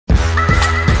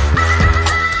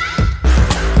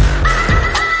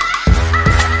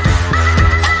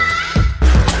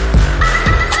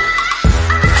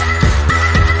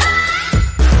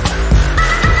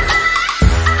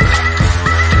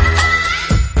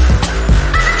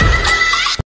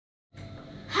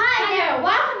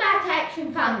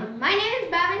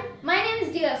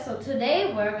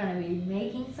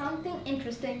something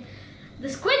interesting. The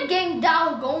Squid Game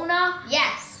Dalgona.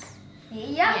 Yes.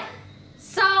 Yep. Yeah.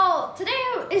 So today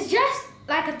is just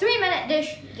like a 3-minute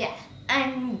dish. Yeah.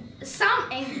 And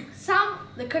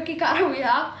the cookie cutter we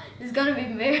have is gonna be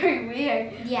very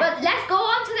weird. Yeah. But let's go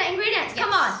on to the ingredients. Yes.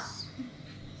 Come on.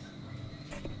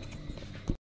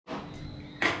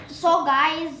 So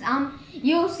guys,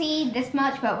 you'll see this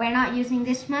much, but we're not using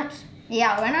this much.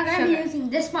 Yeah, we're not gonna Sugar. be using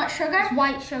this much sugar. It's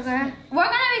white sugar.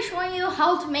 We're gonna be showing you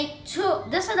how to make two.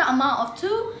 This is the amount of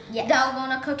 2 Yes.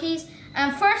 dalgona cookies.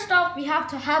 And first off, we have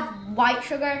to have white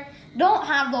sugar. Don't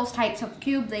have those types of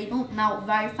cubes. They don't melt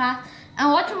very fast.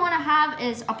 And what you wanna have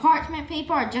is a parchment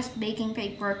paper or just baking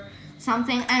paper,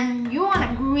 something. And you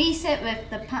wanna grease it with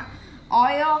the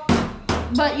oil.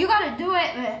 But you gotta do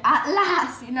it at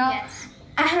last, you know? Yes.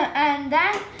 And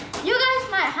then you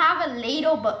guys might have a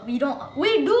ladle, but we don't.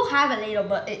 We do have a ladle,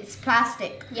 but it's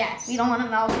plastic. Yes. We don't want to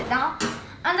melt it down.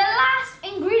 And the last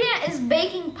ingredient is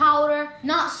baking powder,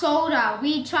 Not soda.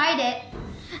 We tried it.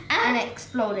 and it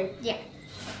exploded. Yeah.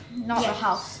 Not the Yes.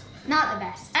 house. Not the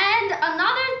best. And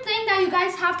another thing that you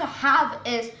guys have to have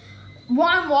is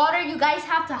warm water. You guys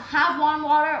have to have warm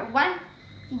water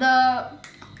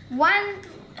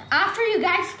after you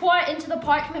guys pour it into the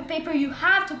parchment paper. You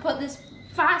have to put this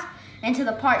fast into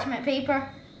the parchment paper.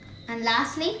 And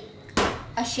lastly,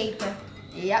 a shaker.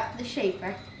 Yep, the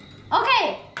shaker.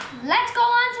 Okay, let's go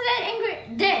on to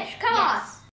the dish. Come on.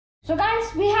 So guys,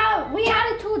 we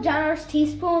added 2 generous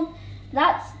teaspoons.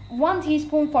 That's 1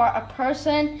 teaspoon for a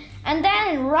person. And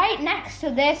then right next to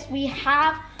this, we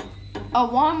have a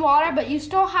warm water, but you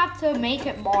still have to make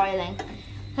it boiling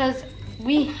because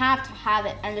we have to have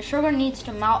it, and the sugar needs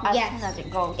to melt as soon as it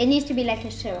goes. It needs to be like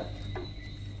a syrup.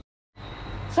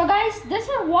 So guys, this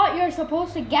is what you're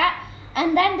supposed to get,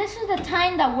 and then this is the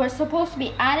time that we're supposed to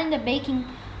be adding the baking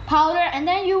powder, and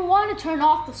then you want to turn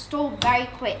off the stove very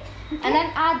quick, and then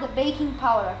add the baking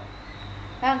powder.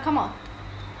 And come on.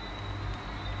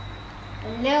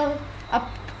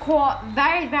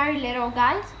 Very, very little,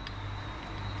 guys.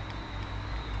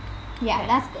 Yeah,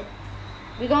 that's good.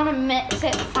 We're gonna mix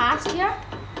it fast here.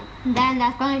 Then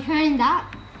that's gonna turn that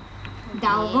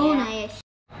dalgona-ish.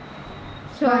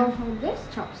 So hold this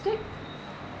chopstick,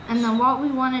 and then what we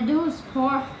want to do is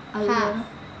pour a little.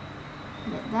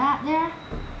 Get that there,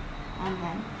 and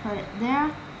then put it there.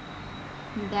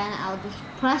 And then I'll just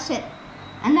press it.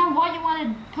 And then what you want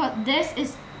to put this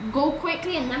is go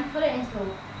quickly and then put it into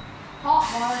hot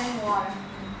boiling water.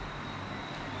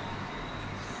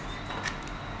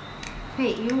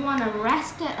 Okay, you want to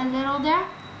rest it a little there,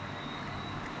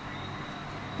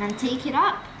 and take it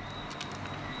up.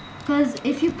 Because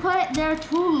if you put it there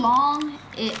too long,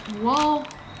 it will,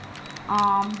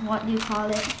 what do you call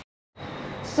it?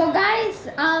 So guys,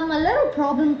 a little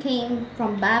problem came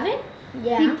from Bavin.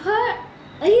 Yeah. He put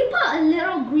a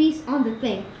little grease on the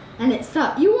thing, and it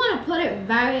stuck. You want to put it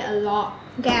a lot.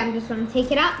 Okay, I'm just gonna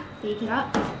take it up. Take it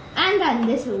up. And then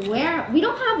this is where, we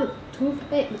don't have a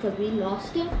toothpick because we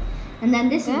lost it. And then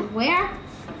this is where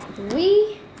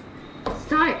we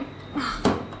start.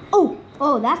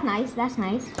 Oh, that's nice. That's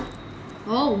nice.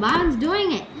 Oh, Bavin's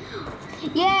doing it.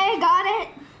 Yay, got it.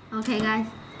 Okay, guys.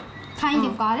 Kind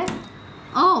of got it.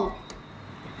 Oh,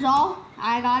 So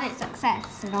I got it. Success.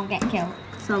 So don't get killed.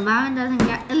 so Bavin doesn't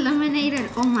get eliminated.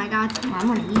 Oh my God. I'm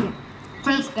gonna eat it.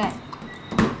 Tastes good.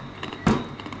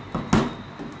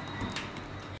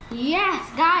 Yes,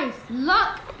 guys,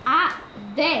 look at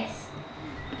this.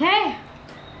 Hey.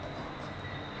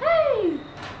 Hey.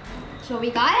 So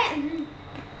we got it.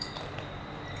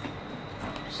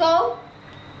 So,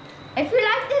 if you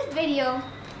like this video,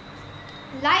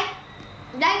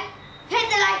 hit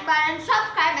the like button,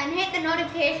 subscribe, and hit the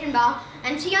notification bell.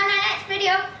 And see you on our next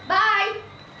video.